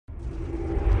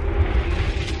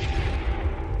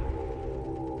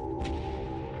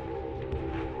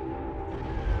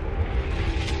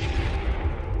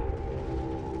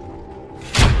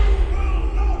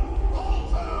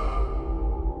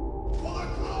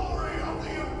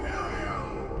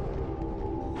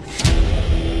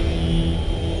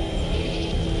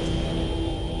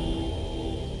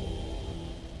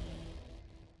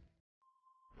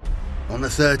On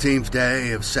the 13th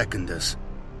day of Secundus,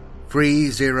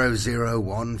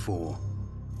 30014,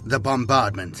 the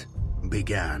bombardment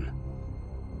began.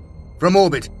 From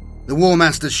orbit, the War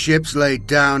Master's ships laid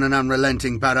down an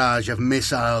unrelenting barrage of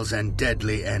missiles and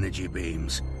deadly energy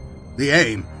beams. The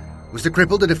aim was to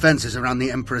cripple the defenses around the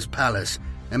Emperor's palace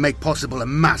and make possible a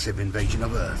massive invasion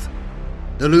of Earth.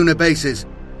 The lunar bases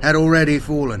had already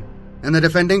fallen, and the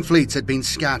defending fleets had been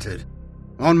scattered.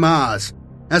 On Mars,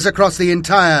 as across the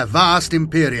entire vast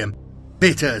Imperium,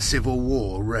 bitter civil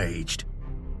war raged.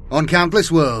 On countless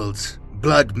worlds,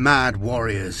 blood-mad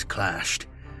warriors clashed.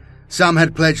 Some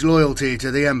had pledged loyalty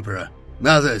to the Emperor,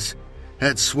 others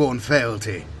had sworn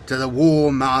fealty to the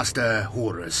War Master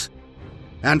Horus,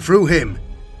 and through him,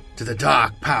 to the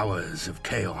dark powers of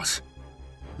chaos.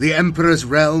 The Emperor's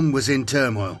realm was in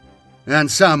turmoil, and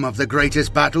some of the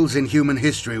greatest battles in human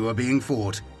history were being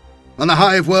fought. On the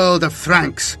hive world of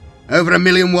Thranx, over 1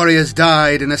 million warriors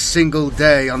died in a single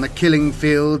day on the killing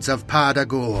fields of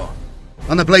Padagor.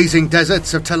 On the blazing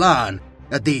deserts of Talan,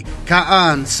 at the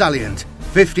Ka'an Salient,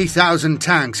 50,000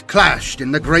 tanks clashed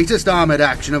in the greatest armored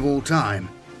action of all time.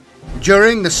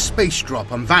 During the space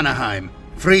drop on Vanaheim,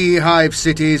 3 hive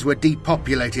cities were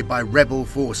depopulated by rebel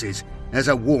forces as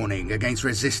a warning against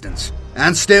resistance,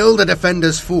 and still the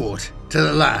defenders fought to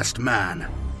the last man.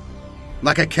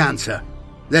 Like a cancer,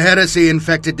 the heresy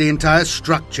infected the entire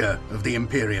structure of the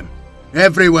Imperium.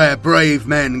 Everywhere brave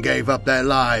men gave up their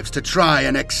lives to try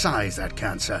and excise that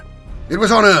cancer. It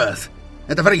was on Earth,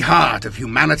 at the very heart of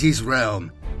humanity's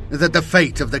realm, that the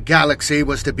fate of the galaxy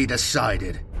was to be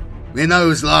decided. In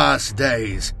those last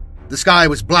days, the sky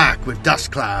was black with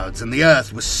dust clouds and the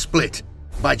Earth was split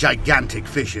by gigantic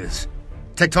fissures.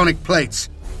 Tectonic plates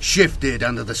shifted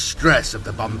under the stress of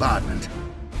the bombardment.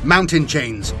 Mountain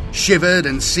chains shivered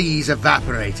and seas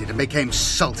evaporated and became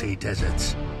salty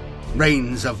deserts.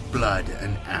 Rains of blood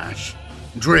and ash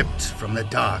dripped from the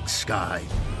dark sky.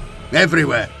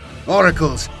 Everywhere,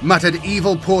 oracles muttered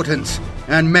evil portents,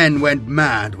 and men went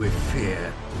mad with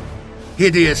fear.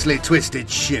 Hideously twisted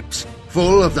ships,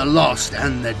 full of the lost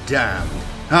and the damned,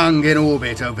 hung in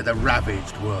orbit over the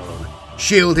ravaged world.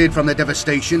 Shielded from the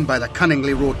devastation by the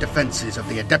cunningly wrought defenses of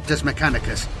the Adeptus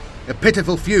Mechanicus, a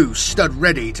pitiful few stood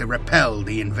ready to repel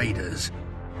the invaders.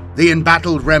 The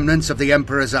embattled remnants of the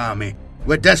Emperor's army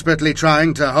were desperately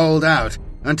trying to hold out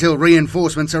until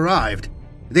reinforcements arrived.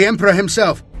 The Emperor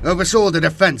himself oversaw the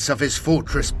defense of his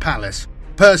fortress palace,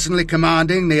 personally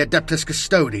commanding the Adeptus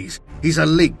Custodes, his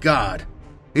elite guard.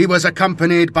 He was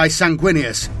accompanied by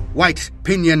Sanguinius, White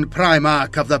Pinion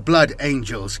Primarch of the Blood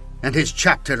Angels, and his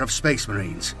chapter of Space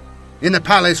Marines. In the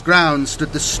palace grounds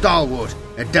stood the stalwart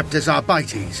Adeptus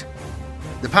Arbites.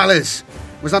 The palace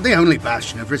was not the only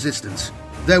bastion of resistance.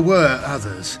 There were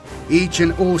others, each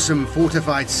an awesome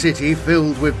fortified city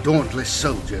filled with dauntless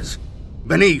soldiers.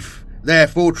 Beneath their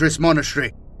fortress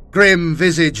monastery,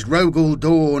 grim-visaged Rogel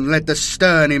Dawn led the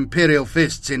stern imperial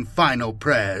fists in final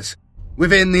prayers.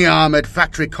 Within the armoured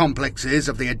factory complexes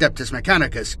of the Adeptus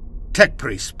Mechanicus, tech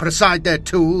priests preside their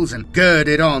tools and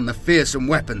girded on the fearsome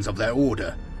weapons of their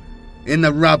order. In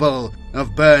the rubble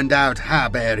of burned-out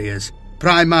hab areas,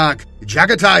 Primarch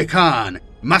Jagatai Khan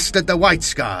mustered the White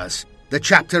Scars, the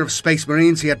chapter of Space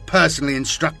Marines he had personally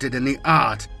instructed in the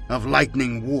art of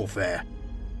lightning warfare.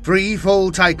 3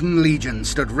 full Titan legions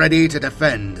stood ready to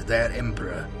defend their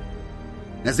Emperor.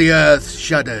 As the Earth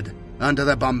shuddered under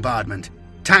the bombardment,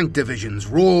 tank divisions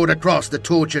roared across the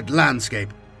tortured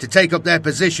landscape to take up their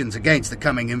positions against the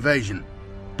coming invasion.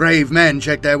 Brave men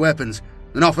checked their weapons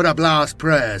and offered up last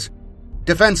prayers.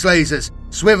 Defense lasers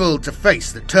swiveled to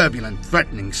face the turbulent,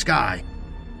 threatening sky.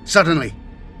 Suddenly,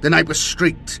 the night was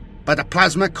streaked by the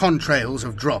plasma contrails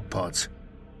of drop pods.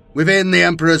 Within the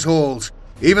Emperor's halls,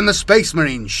 even the Space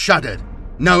Marines shuddered,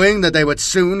 knowing that they would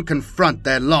soon confront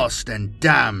their lost and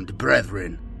damned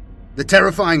brethren. The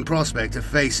terrifying prospect of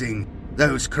facing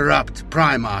those corrupt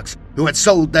Primarchs who had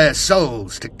sold their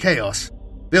souls to chaos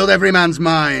filled every man's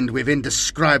mind with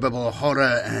indescribable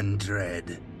horror and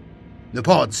dread. The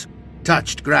pods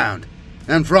touched ground,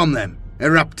 and from them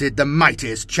erupted the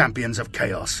mightiest champions of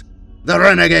chaos, the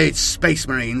renegade Space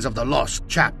Marines of the Lost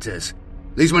Chapters.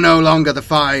 These were no longer the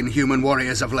fine human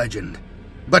warriors of legend,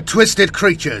 but twisted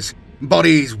creatures,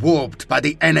 bodies warped by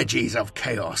the energies of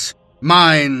chaos,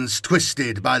 minds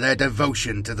twisted by their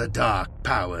devotion to the dark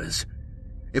powers.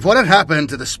 If what had happened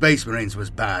to the Space Marines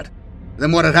was bad,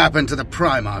 then what had happened to the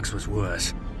Primarchs was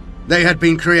worse. They had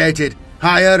been created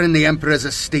higher in the Emperor's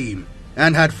esteem,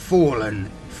 and had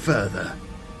fallen further.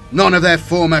 None of their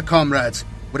former comrades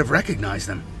would have recognized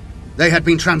them. They had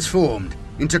been transformed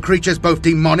into creatures both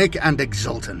demonic and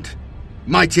exultant.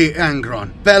 Mighty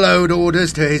Angron bellowed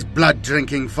orders to his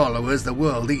blood-drinking followers, the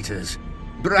World Eaters.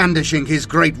 Brandishing his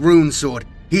great rune sword,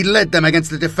 he led them against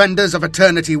the defenders of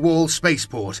Eternity Wall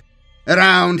Spaceport.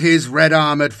 Around his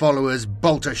red-armored followers,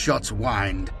 bolter shots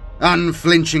whined.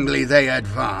 Unflinchingly they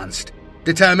advanced,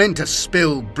 determined to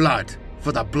spill blood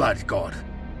for the Blood God.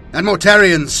 At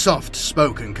Mortarian's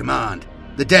soft-spoken command,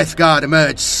 the Death Guard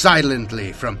emerged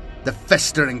silently from the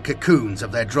festering cocoons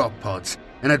of their drop pods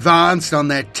and advanced on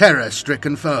their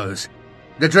terror-stricken foes.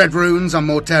 The dread runes on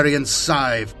Mortarian's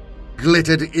scythe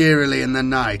glittered eerily in the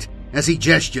night as he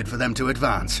gestured for them to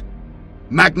advance.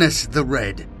 Magnus the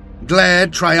Red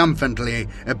glared triumphantly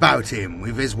about him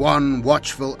with his one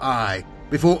watchful eye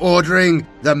before ordering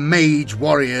the mage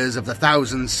warriors of the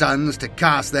Thousand Suns to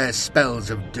cast their spells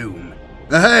of doom.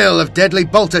 A hail of deadly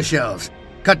bolter shells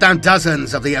cut down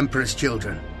dozens of the Emperor's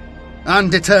children.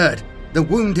 Undeterred, the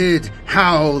wounded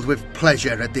howled with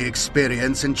pleasure at the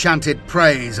experience and chanted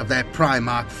praise of their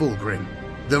Primarch Fulgrim.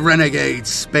 The renegade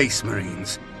Space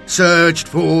Marines surged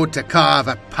forward to carve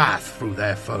a path through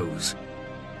their foes.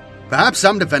 Perhaps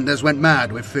some defenders went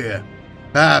mad with fear.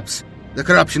 Perhaps the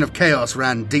corruption of chaos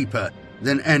ran deeper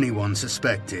than anyone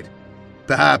suspected.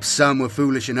 Perhaps some were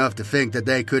foolish enough to think that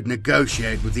they could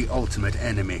negotiate with the ultimate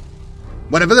enemy.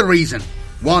 Whatever the reason,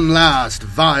 one last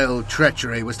vile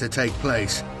treachery was to take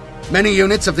place. Many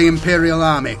units of the Imperial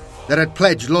Army that had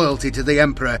pledged loyalty to the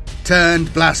Emperor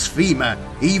turned blasphemer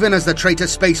even as the traitor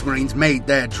Space Marines made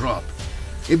their drop.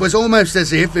 It was almost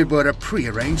as if it were a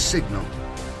prearranged signal.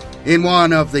 In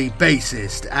one of the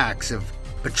basest acts of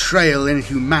betrayal in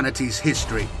humanity's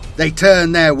history, they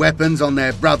turned their weapons on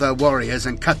their brother warriors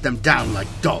and cut them down like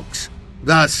dogs.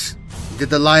 Thus did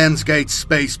the Lionsgate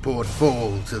spaceport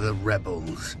fall to the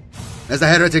rebels. As the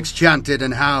heretics chanted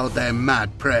and howled their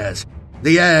mad prayers,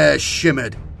 the air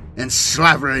shimmered, and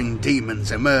slavering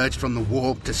demons emerged from the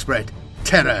warp to spread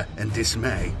terror and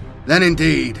dismay. Then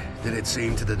indeed did it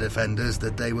seem to the defenders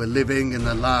that they were living in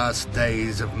the last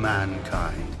days of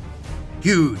mankind.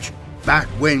 Huge,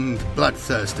 bat-winged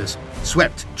bloodthirsters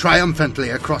swept triumphantly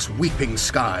across weeping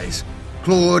skies.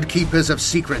 Clawed keepers of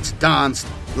secrets danced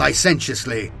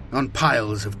licentiously on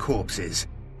piles of corpses.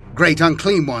 Great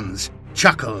unclean ones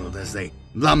chuckled as they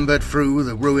lumbered through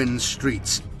the ruined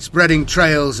streets, spreading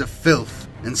trails of filth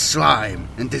and slime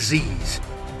and disease.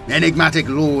 Enigmatic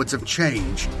lords of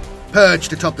change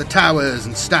perched atop the towers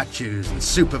and statues and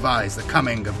supervised the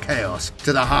coming of chaos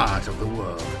to the heart of the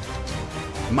world.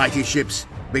 Mighty ships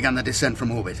began the descent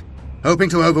from orbit, hoping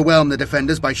to overwhelm the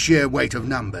defenders by sheer weight of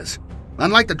numbers.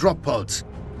 Unlike the drop pods,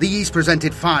 these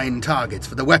presented fine targets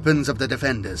for the weapons of the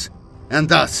defenders, and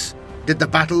thus did the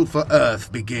battle for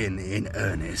Earth begin in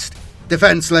earnest.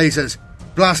 Defense lasers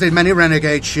blasted many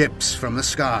renegade ships from the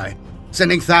sky,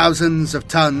 sending thousands of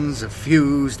tons of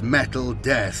fused metal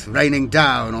death raining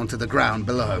down onto the ground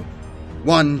below.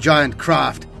 One giant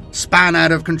craft span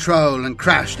out of control and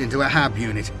crashed into a hab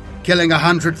unit, killing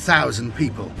 100,000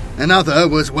 people. Another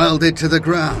was welded to the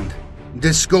ground,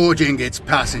 disgorging its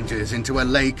passengers into a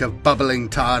lake of bubbling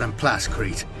tar and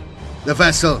plascrete. The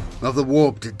vessel of the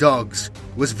warped dogs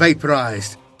was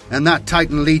vaporized, and that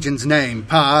Titan Legion's name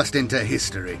passed into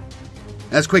history.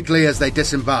 As quickly as they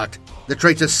disembarked, the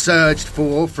traitors surged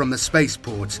forth from the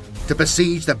spaceports to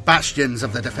besiege the bastions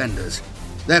of the defenders.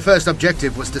 Their first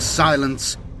objective was to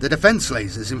silence the defense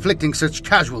lasers inflicting such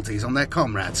casualties on their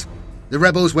comrades. The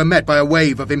rebels were met by a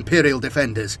wave of Imperial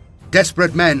defenders,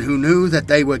 desperate men who knew that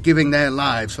they were giving their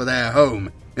lives for their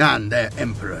home and their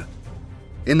Emperor.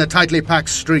 In the tightly packed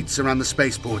streets around the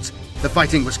spaceports, the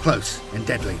fighting was close and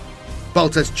deadly.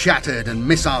 Bolters chattered and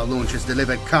missile launchers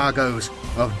delivered cargoes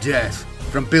of death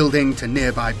from building to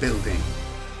nearby building.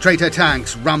 Traitor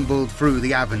tanks rumbled through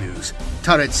the avenues,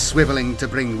 turrets swiveling to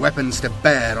bring weapons to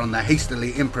bear on the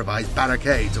hastily improvised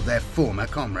barricades of their former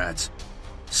comrades.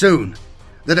 Soon,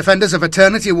 the defenders of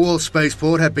Eternity Wall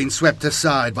Spaceport had been swept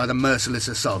aside by the merciless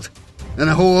assault, and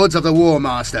the hordes of the War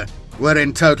Master were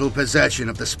in total possession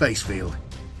of the space field.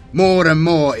 More and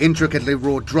more intricately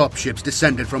wrought dropships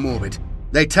descended from orbit.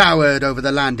 They towered over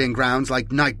the landing grounds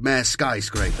like nightmare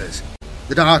skyscrapers.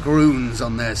 The dark runes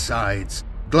on their sides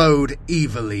glowed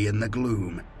evilly in the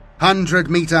gloom.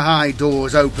 100-meter-high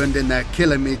doors opened in their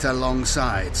kilometer-long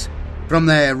sides. From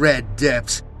their red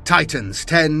depths, Titans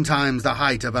 10 times the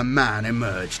height of a man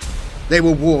emerged. They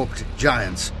were warped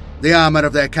giants, the armor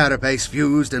of their carapace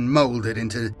fused and molded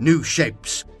into new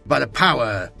shapes by the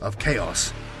power of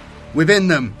chaos. Within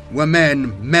them were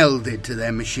men melded to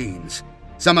their machines.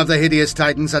 Some of the hideous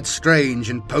Titans had strange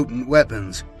and potent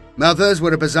weapons. Others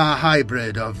were a bizarre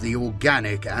hybrid of the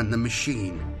organic and the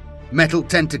machine. Metal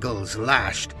tentacles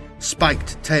lashed,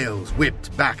 spiked tails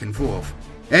whipped back and forth.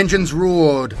 Engines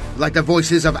roared like the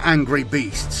voices of angry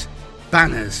beasts.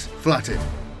 Banners fluttered.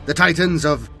 The Titans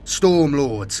of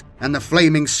Stormlords and the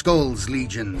Flaming Skulls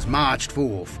legions marched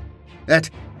forth. At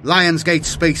Lionsgate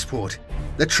Spaceport,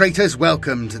 the traitors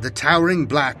welcomed the towering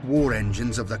black war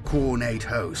engines of the Cornate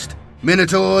host.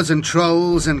 Minotaurs and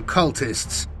trolls and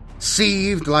cultists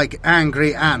seethed like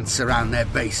angry ants around their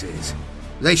bases.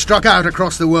 They struck out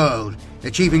across the world,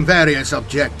 achieving various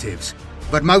objectives,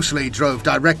 but mostly drove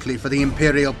directly for the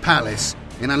Imperial Palace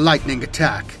in a lightning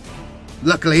attack.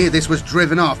 Luckily, this was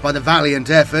driven off by the valiant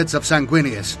efforts of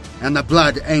Sanguinius and the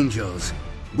Blood Angels.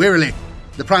 Wearily,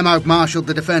 the Primarch marshaled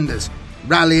the defenders,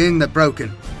 rallying the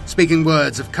broken, speaking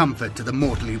words of comfort to the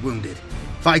mortally wounded,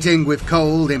 fighting with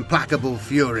cold, implacable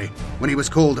fury when he was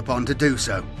called upon to do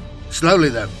so. Slowly,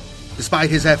 though, despite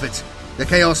his efforts, the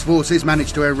Chaos forces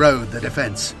managed to erode the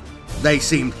defense. They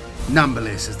seemed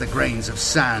numberless as the grains of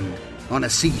sand on a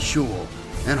seashore,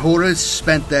 and Horus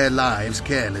spent their lives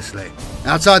carelessly.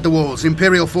 Outside the walls,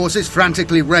 Imperial forces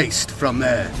frantically raced from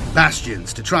their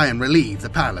bastions to try and relieve the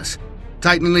palace.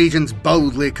 Titan legions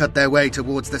boldly cut their way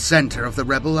towards the center of the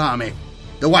rebel army.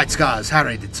 The White Scars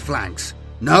harried its flanks.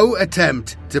 No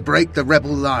attempt to break the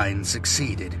rebel line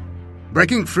succeeded.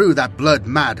 Breaking through that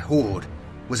blood-mad horde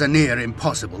was a near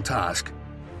impossible task.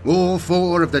 All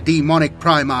four of the demonic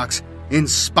Primarchs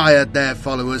inspired their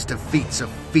followers to feats of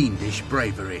fiendish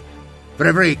bravery. For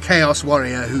every Chaos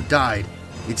warrior who died,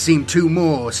 it seemed two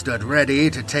more stood ready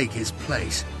to take his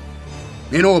place.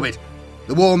 In orbit,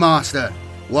 the War Master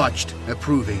watched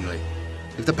approvingly.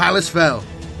 If the palace fell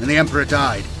and the Emperor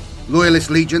died, loyalist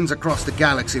legions across the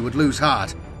galaxy would lose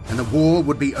heart, and the war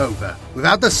would be over.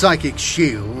 Without the psychic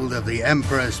shield of the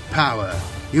Emperor's power,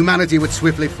 humanity would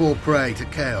swiftly fall prey to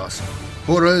chaos.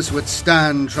 Horus would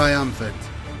stand triumphant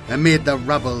amid the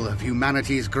rubble of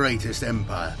humanity's greatest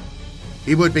empire.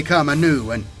 He would become a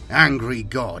new and angry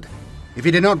god. If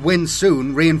he did not win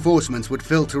soon, reinforcements would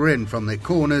filter in from the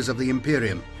corners of the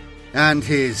Imperium, and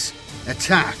his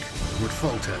attack would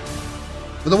falter.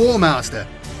 For the War Master,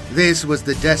 this was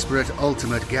the desperate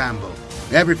ultimate gamble.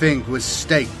 Everything was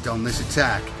staked on this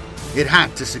attack. It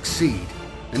had to succeed,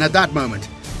 and at that moment,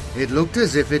 it looked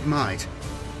as if it might.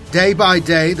 Day by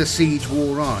day, the siege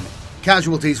wore on.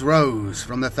 Casualties rose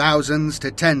from the thousands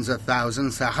to tens of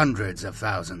thousands to hundreds of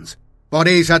thousands.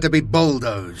 Bodies had to be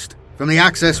bulldozed from the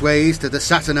accessways to the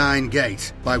Saturnine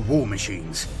Gate by war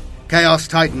machines. Chaos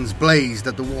Titans blazed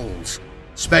at the walls,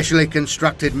 specially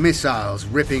constructed missiles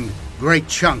ripping great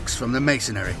chunks from the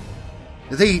masonry.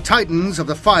 The Titans of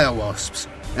the Fire Wasps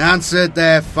answered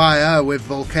their fire with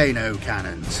volcano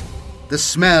cannons. The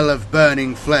smell of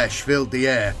burning flesh filled the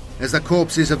air as the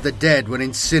corpses of the dead were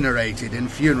incinerated in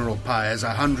funeral pyres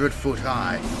 100 foot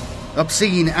high.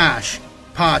 Obscene ash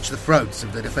parched the throats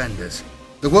of the defenders.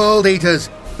 The World Eaters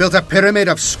built a pyramid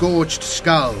of scorched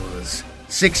skulls,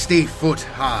 60 foot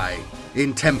high,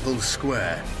 in Temple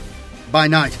Square. By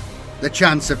night, the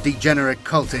chants of degenerate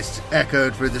cultists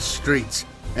echoed through the streets,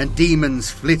 and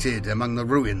demons flitted among the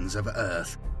ruins of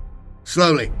Earth.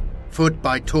 Slowly, foot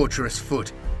by torturous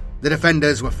foot, the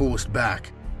defenders were forced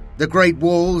back. The great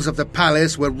walls of the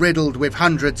palace were riddled with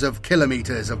hundreds of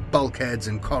kilometers of bulkheads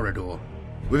and corridor.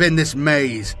 Within this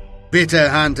maze, bitter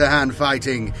hand-to-hand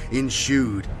fighting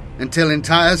ensued, until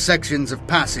entire sections of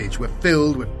passage were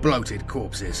filled with bloated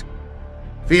corpses.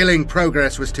 Feeling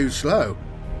progress was too slow,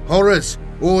 Horus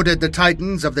ordered the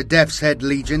Titans of the Death's Head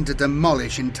Legion to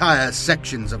demolish entire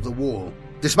sections of the wall.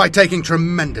 Despite taking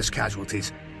tremendous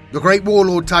casualties, the Great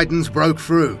Warlord Titans broke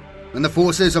through, and the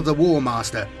forces of the War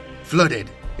Master flooded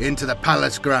into the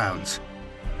palace grounds.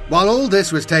 While all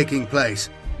this was taking place,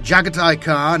 Jagatai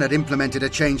Khan had implemented a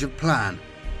change of plan.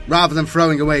 Rather than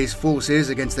throwing away his forces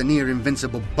against the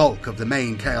near-invincible bulk of the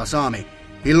main Chaos Army,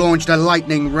 he launched a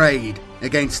lightning raid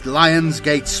against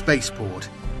Lionsgate Spaceport.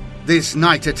 This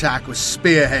night attack was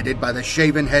spearheaded by the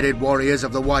shaven-headed warriors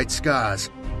of the White Scars,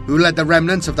 who led the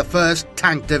remnants of the 1st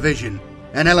Tank Division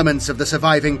and elements of the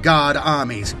surviving Guard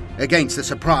armies against the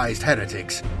surprised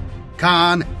heretics.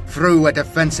 Khan threw a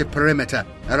defensive perimeter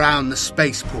around the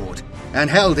spaceport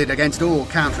and held it against all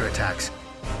counterattacks.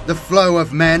 The flow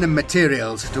of men and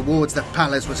materials towards the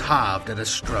palace was halved at a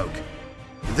stroke.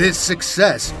 This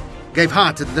success gave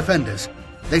heart to the defenders.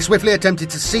 They swiftly attempted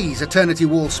to seize Eternity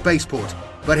Wall Spaceport,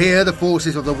 but here the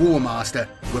forces of the War Master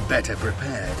were better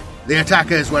prepared. The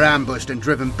attackers were ambushed and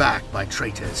driven back by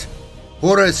traitors.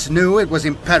 Horus knew it was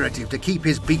imperative to keep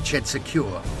his beachhead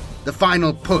secure. The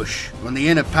final push on the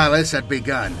inner palace had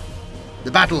begun.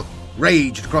 The battle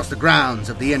raged across the grounds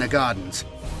of the inner gardens.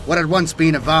 What had once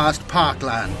been a vast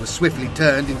parkland was swiftly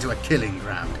turned into a killing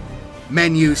ground.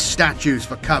 Men used statues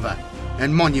for cover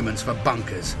and monuments for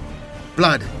bunkers.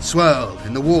 Blood swirled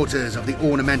in the waters of the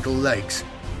ornamental lakes.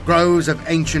 Groves of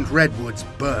ancient redwoods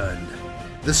burned.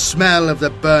 The smell of the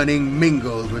burning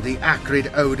mingled with the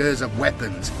acrid odors of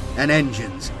weapons and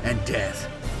engines and death.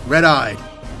 Red-eyed,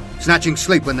 snatching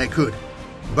sleep when they could,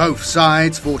 both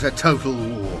sides fought a total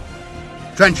war.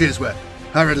 Trenches were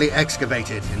hurriedly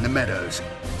excavated in the meadows.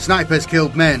 Snipers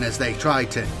killed men as they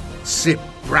tried to sip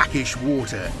brackish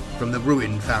water from the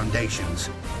ruined foundations.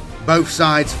 Both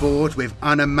sides fought with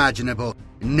unimaginable,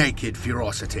 naked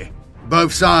ferocity.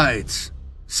 Both sides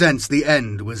sensed the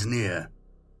end was near.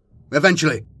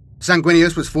 Eventually,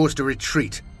 Sanguinius was forced to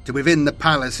retreat to within the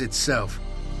palace itself,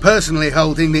 personally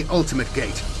holding the ultimate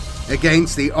gate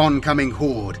against the oncoming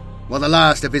horde, while the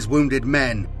last of his wounded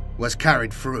men was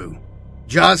carried through.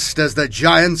 Just as the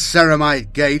giant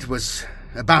ceramite gate was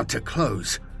about to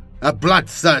close, a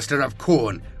bloodthirster of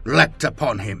Khorne leapt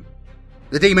upon him.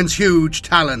 The demon's huge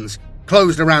talons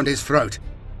closed around his throat.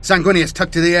 Sanguinius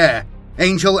took to the air.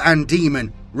 Angel and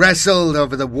demon wrestled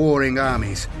over the warring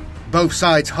armies. Both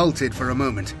sides halted for a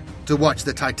moment to watch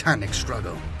the titanic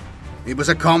struggle. It was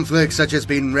a conflict such as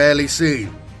been rarely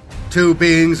seen. Two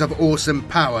beings of awesome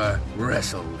power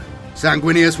wrestled.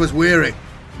 Sanguinius was weary,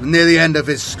 near the end of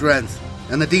his strength,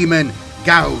 and the demon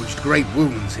gouged great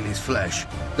wounds in his flesh.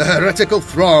 The heretical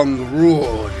throng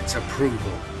roared its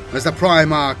approval as the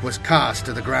Primarch was cast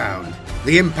to the ground,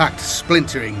 the impact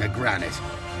splintering the granite.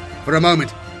 For a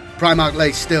moment, Primarch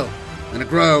lay still, and a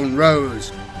groan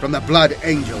rose from the blood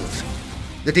angels.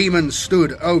 The demon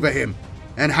stood over him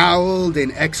and howled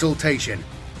in exultation.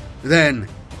 Then,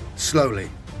 slowly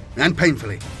and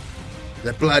painfully,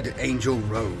 the blood angel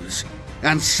rose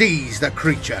and seized the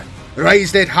creature,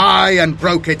 raised it high and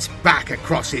broke its back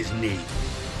across his knee.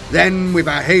 Then, with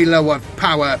a halo of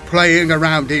power playing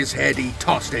around his head, he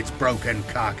tossed its broken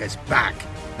carcass back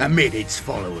amid its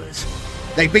followers.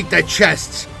 They beat their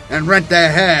chests and rent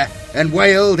their hair and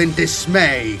wailed in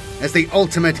dismay as the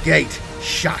ultimate gate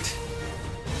shut.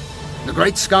 The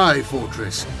great sky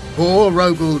fortress bore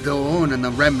Rogel Dawn and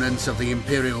the remnants of the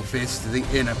Imperial Fist to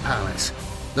the inner palace.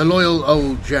 The loyal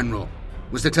old general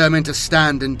was determined to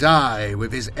stand and die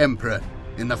with his emperor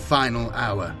in the final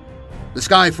hour. The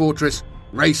sky fortress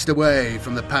raced away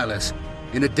from the palace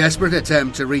in a desperate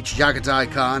attempt to reach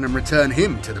Jagatai Khan and return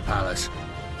him to the palace.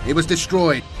 It was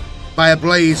destroyed by a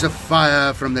blaze of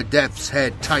fire from the Death's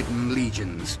Head Titan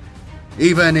legions.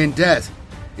 Even in death,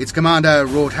 its commander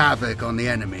wrought havoc on the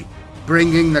enemy,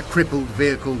 bringing the crippled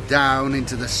vehicle down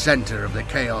into the center of the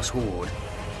Chaos Horde.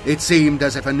 It seemed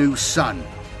as if a new sun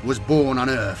was born on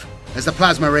Earth as the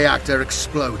plasma reactor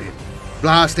exploded,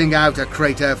 blasting out a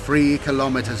crater 3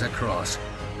 kilometers across.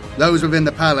 Those within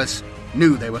the palace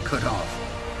knew they were cut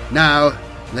off. Now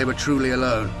they were truly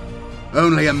alone.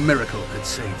 Only a miracle could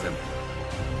save them.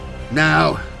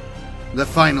 Now, the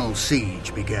final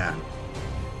siege began.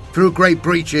 Through great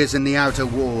breaches in the outer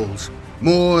walls,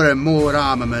 more and more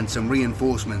armaments and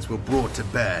reinforcements were brought to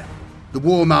bear. The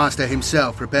War Master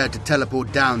himself prepared to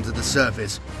teleport down to the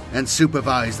surface and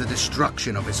supervise the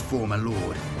destruction of his former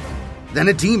lord. Then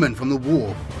a demon from the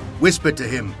war whispered to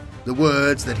him the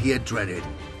words that he had dreaded.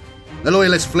 The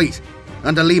Loyalist fleet,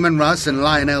 under Lehman Russ and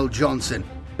Lionel Johnson,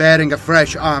 bearing a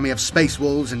fresh army of Space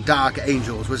Wolves and Dark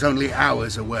Angels, was only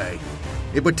hours away.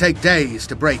 It would take days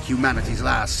to break humanity's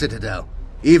last citadel,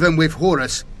 even with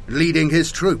Horus leading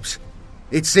his troops.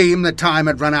 It seemed that time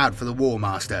had run out for the War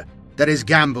Master, that his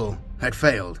gamble had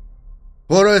failed.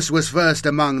 Horus was first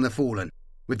among the fallen,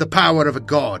 with the power of a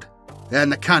god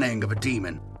and the cunning of a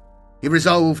demon. He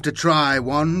resolved to try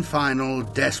one final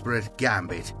desperate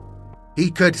gambit.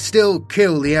 He could still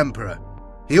kill the Emperor.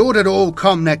 He ordered all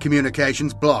Comnet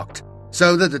communications blocked,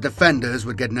 so that the defenders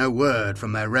would get no word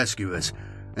from their rescuers,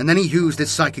 and then he used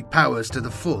his psychic powers to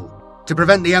the full, to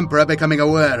prevent the Emperor becoming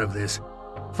aware of this.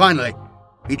 Finally,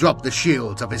 he dropped the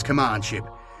shields of his command ship.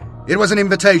 It was an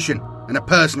invitation and a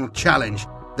personal challenge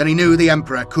that he knew the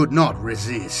Emperor could not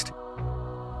resist.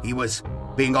 He was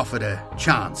being offered a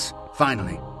chance,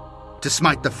 finally, to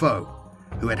smite the foe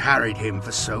who had harried him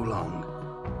for so long.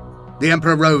 The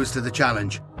Emperor rose to the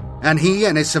challenge, and he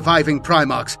and his surviving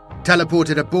Primarchs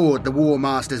teleported aboard the War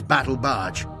Master's battle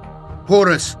barge.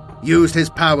 Horus used his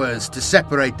powers to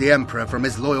separate the Emperor from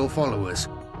his loyal followers.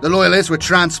 The Loyalists were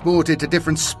transported to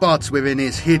different spots within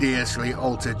his hideously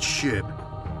altered ship.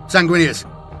 Sanguinius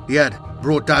he had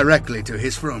brought directly to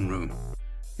his throne room.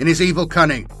 In his evil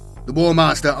cunning, the War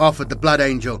Master offered the Blood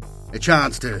Angel a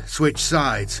chance to switch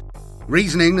sides,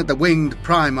 reasoning that the winged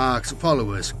Primarch's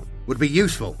followers would be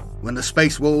useful when the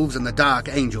Space Wolves and the Dark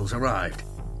Angels arrived.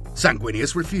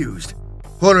 Sanguinius refused.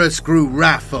 Horus grew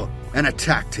wrathful and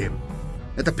attacked him.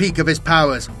 At the peak of his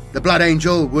powers, the Blood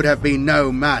Angel would have been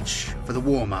no match for the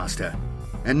War Master.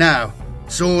 And now,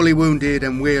 sorely wounded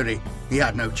and weary, he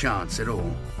had no chance at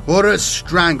all. Horus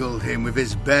strangled him with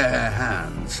his bare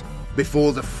hands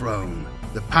before the throne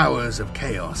the powers of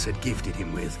chaos had gifted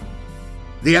him with.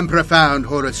 The Emperor found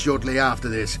Horus shortly after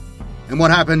this, and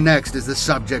what happened next is the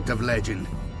subject of legend.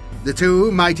 The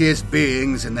two mightiest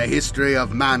beings in the history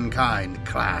of mankind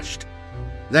clashed.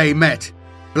 They met,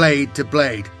 blade to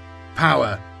blade,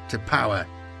 power to power,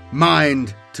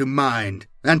 mind to mind,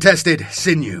 and tested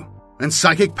sinew and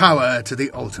psychic power to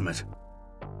the ultimate.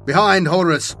 Behind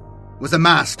Horus was the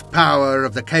massed power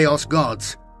of the Chaos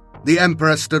Gods. The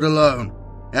Emperor stood alone,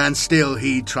 and still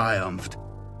he triumphed,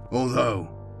 although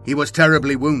he was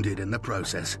terribly wounded in the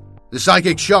process. The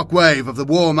psychic shockwave of the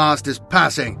War Master's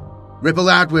passing rippled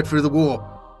outward through the war.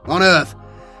 On Earth,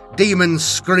 demons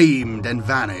screamed and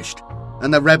vanished,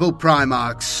 and the rebel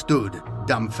Primarchs stood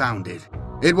dumbfounded.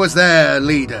 It was their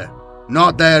leader,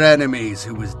 not their enemies,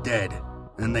 who was dead,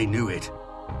 and they knew it.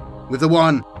 With the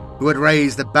one who had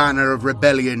raised the banner of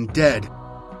rebellion dead,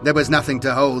 there was nothing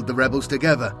to hold the rebels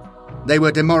together. They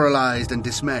were demoralized and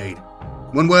dismayed.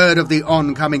 When word of the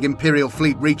oncoming Imperial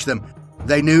fleet reached them,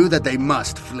 they knew that they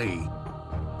must flee.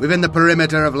 Within the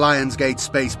perimeter of Lionsgate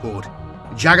Spaceport,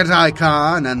 Jagatai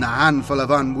Khan and a handful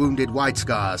of unwounded White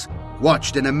Scars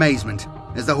watched in amazement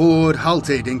as the horde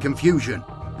halted in confusion,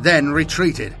 then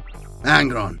retreated.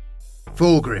 Angron,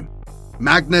 Fulgrim,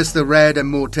 Magnus the Red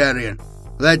and Mortarion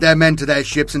led their men to their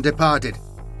ships and departed,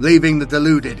 leaving the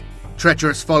deluded,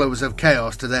 treacherous followers of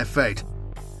Chaos to their fate.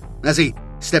 As he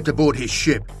stepped aboard his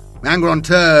ship, Angron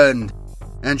turned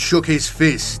and shook his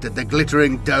fist at the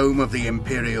glittering dome of the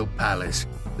Imperial Palace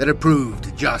that had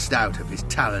proved just out of his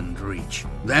taloned reach.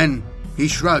 Then he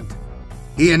shrugged.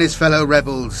 He and his fellow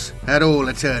rebels had all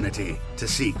eternity to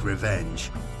seek revenge.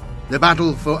 The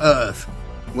battle for Earth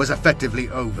was effectively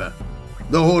over.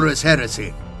 The Horus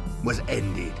Heresy was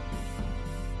ended.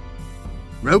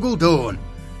 Rogel Dawn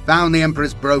found the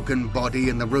Emperor's broken body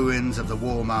in the ruins of the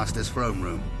War Master's throne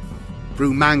room.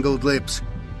 Through mangled lips,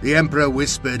 the Emperor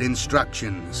whispered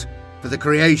instructions for the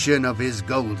creation of his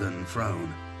golden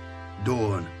throne.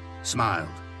 Dawn smiled.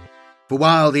 For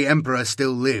while the Emperor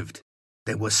still lived,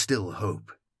 there was still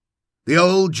hope. The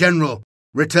old general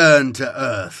returned to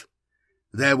Earth.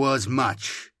 There was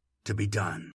much to be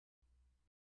done.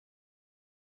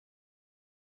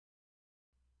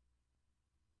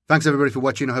 Thanks everybody for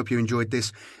watching. I hope you enjoyed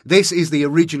this. This is the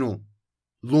original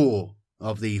lore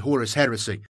of the Horus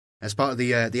Heresy as part of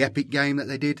the Epic game that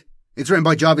they did. It's written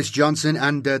by Jarvis Johnson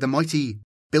and the mighty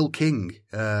Bill King,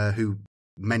 who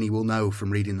many will know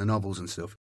from reading the novels and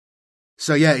stuff.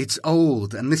 So yeah, it's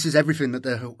old, and this is everything that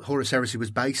the Horus Heresy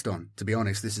was based on, to be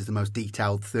honest. This is the most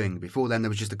detailed thing. Before then, there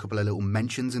was just a couple of little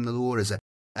mentions in the lore as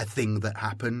a thing that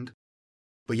happened.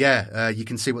 But yeah, you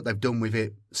can see what they've done with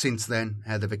it since then,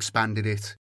 how they've expanded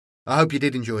it. I hope you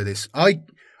did enjoy this. I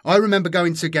remember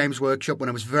going to Games Workshop when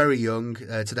I was very young,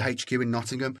 to the HQ in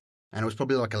Nottingham, and I was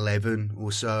probably like 11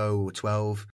 or so, or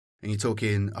 12. And you're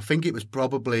talking, I think it was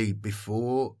probably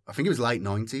before, I think it was late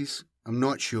 90s. I'm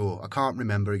not sure. I can't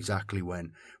remember exactly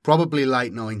when. Probably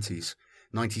late 90s.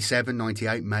 97,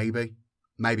 98, maybe.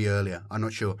 Maybe earlier. I'm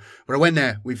not sure. But I went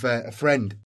there with a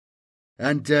friend.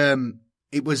 And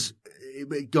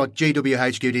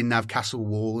GWHQ didn't have castle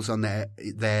walls on there,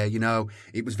 you know.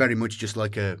 It was very much just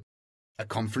like a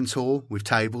conference hall with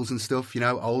tables and stuff, you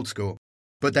know, old school.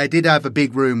 But they did have a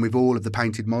big room with all of the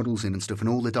painted models in and stuff and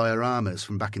all the dioramas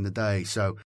from back in the day.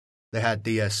 So they had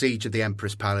the Siege of the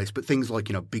Empress Palace, but things like,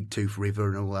 you know, Big Tooth River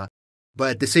and all that.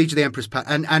 But the Siege of the Empress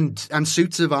Palace and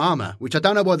suits of armour, which I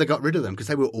don't know why they got rid of them because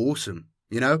they were awesome.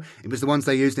 You know, it was the ones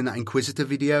they used in that Inquisitor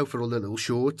video for all the little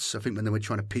shorts. I think when they were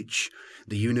trying to pitch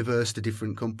the universe to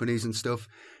different companies and stuff.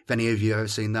 If any of you have ever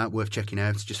seen that, worth checking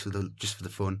out just for the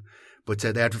fun. But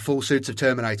they had full suits of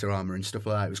Terminator armor and stuff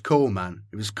like that. It was cool, man.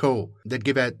 It was cool. They'd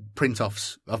give out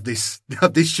print-offs of this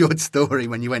short story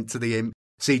when you went to the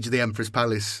Siege of the Empress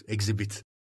Palace exhibit,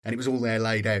 and it was all there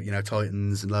laid out. You know,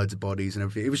 Titans and loads of bodies and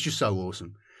everything. It was just so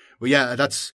awesome. Well, yeah,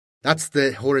 that's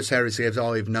the Horus Heresy as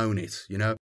I've known it. You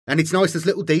know. And it's nice, there's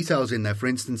little details in there. For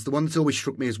instance, the one that's always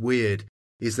struck me as weird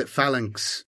is that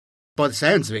Phalanx, by the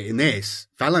sounds of it in this,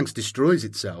 Phalanx destroys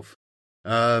itself.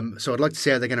 So I'd like to see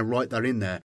how they're going to write that in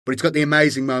there. But it's got the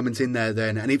amazing moments in there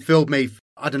then, and it filled me,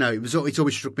 I don't know, it's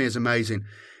always struck me as amazing.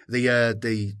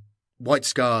 The White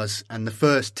Scars and the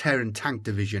 1st Terran Tank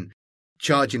Division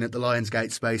charging at the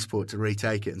Lionsgate Spaceport to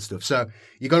retake it and stuff. So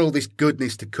you got all this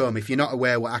goodness to come. If you're not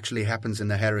aware what actually happens in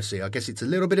the Heresy, I guess it's a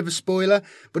little bit of a spoiler,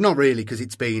 but not really because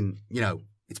it's been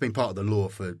part of the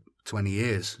lore for 20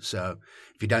 years. So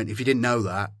if you didn't know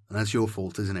that, that's your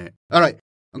fault, isn't it? All right.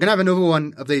 I'm going to have another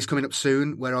one of these coming up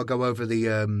soon where I'll go over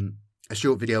a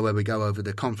short video where we go over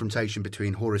the confrontation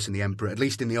between Horus and the Emperor, at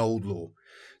least in the old lore.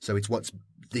 So it's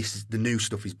the new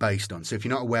stuff is based on. So if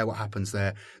you're not aware what happens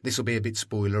there, this will be a bit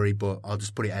spoilery, but I'll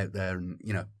just put it out there and,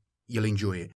 you'll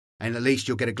enjoy it. And at least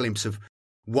you'll get a glimpse of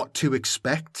what to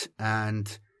expect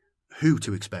and who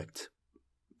to expect.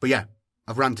 But yeah,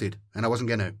 I've ranted and I wasn't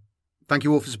going to. Thank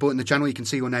you all for supporting the channel. You can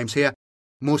see your names here.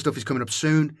 More stuff is coming up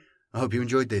soon. I hope you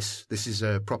enjoyed this. This is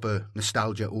a proper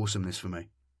nostalgia awesomeness for me.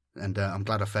 And I'm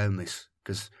glad I found this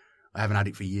because I haven't had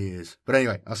it for years. But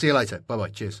anyway, I'll see you later. Bye-bye.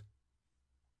 Cheers.